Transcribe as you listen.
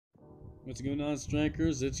What's going on,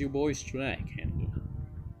 Strikers? It's your boy Strike, and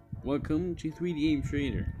welcome to 3D Aim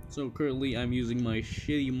Trainer. So currently I'm using my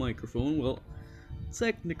shitty microphone. Well,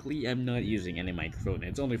 technically I'm not using any microphone,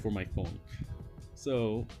 it's only for my phone.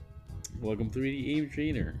 So, welcome to 3D Aim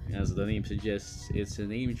Trainer. As the name suggests, it's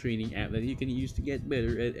an aim training app that you can use to get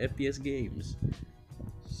better at FPS games.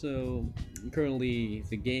 So, currently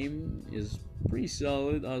the game is pretty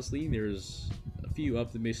solid, honestly. There's a few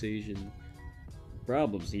optimization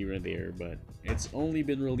problems here and there, but it's only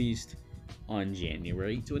been released on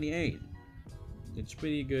January 28th. It's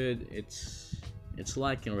pretty good. It's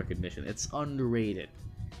lacking recognition. It's underrated.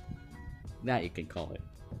 That you can call it.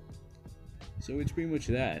 So it's pretty much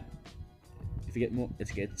that. If it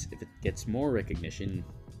gets more recognition,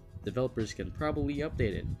 developers can probably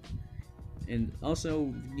update it. And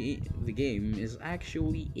also, the game is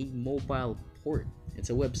actually a mobile port.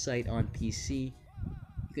 It's a website on PC.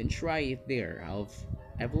 You can try it there.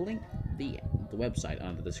 I've linked the website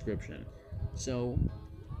on the description. So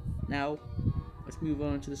now let's move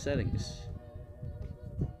on to the settings.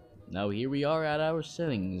 Now here we are at our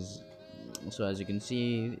settings. So as you can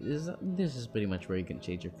see, this is pretty much where you can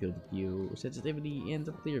change your field of view, sensitivity, and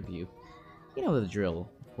the clear view. You know the drill,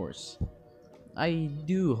 of course. I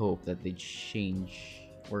do hope that they change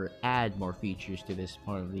or add more features to this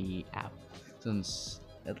part of the app, since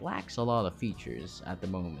it lacks a lot of features at the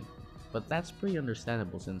moment. But that's pretty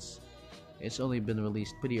understandable since it's only been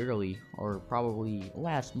released pretty early, or probably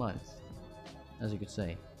last month, as you could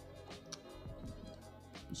say.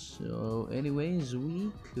 So anyways,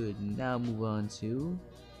 we could now move on to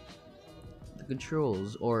the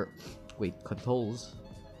controls, or wait, controls.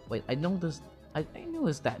 Wait, I noticed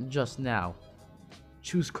that just now.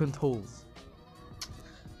 Choose controls.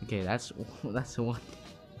 Okay, that's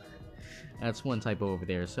one typo over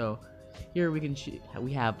there. So here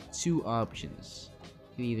we have two options.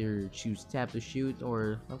 You can either choose tap to shoot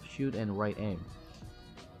or left shoot and right aim.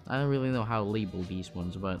 I don't really know how to label these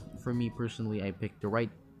ones, but for me personally, I picked the right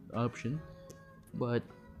option. But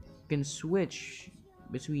you can switch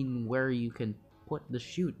between where you can put the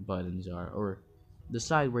shoot buttons are, or the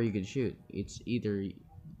side where you can shoot. It's either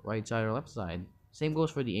right side or left side. Same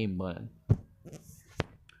goes for the aim button.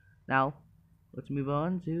 Now, let's move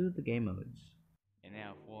on to the game modes. And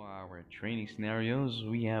now for our training scenarios,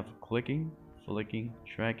 we have clicking, flicking,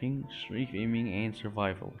 tracking, strafe aiming, and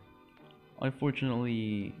survival.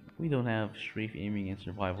 Unfortunately, we don't have strafe aiming and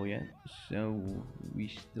survival yet, so we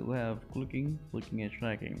still have clicking, flicking, and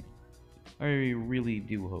tracking. I really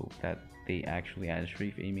do hope that they actually add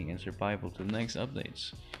strafe aiming and survival to the next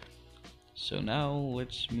updates. So now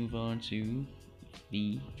let's move on to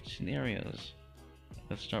the scenarios.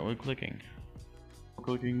 Let's start with clicking. For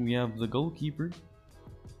clicking, we have the goalkeeper,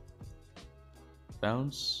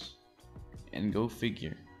 bounce, and go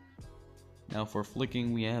figure. Now for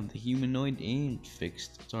flicking, we have the humanoid and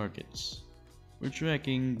fixed targets. For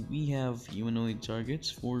tracking, we have humanoid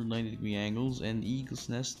targets for 90-degree angles and eagle's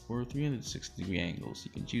nest for 360-degree angles.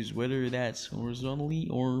 You can choose whether that's horizontally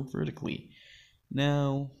or vertically.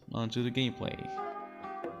 Now, onto the gameplay.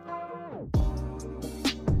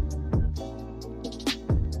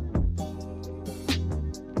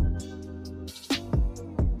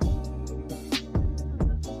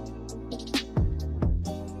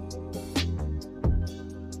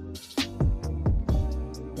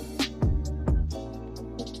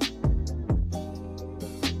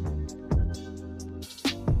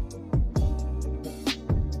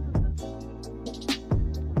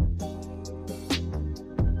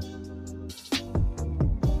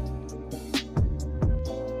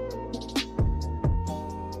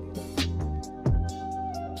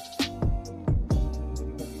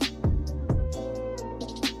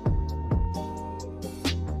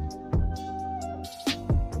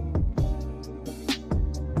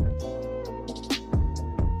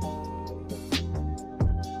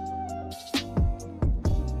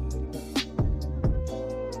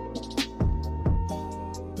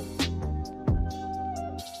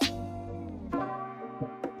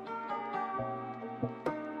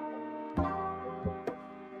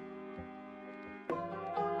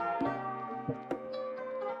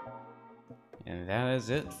 And that is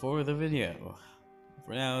it for the video.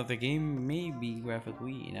 For now, the game may be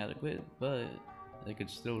graphically inadequate, but it could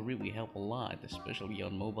still really help a lot, especially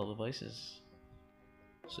on mobile devices.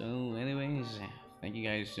 So anyways, thank you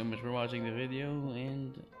guys so much for watching the video,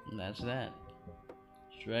 and that's that.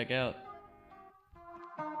 Strike out.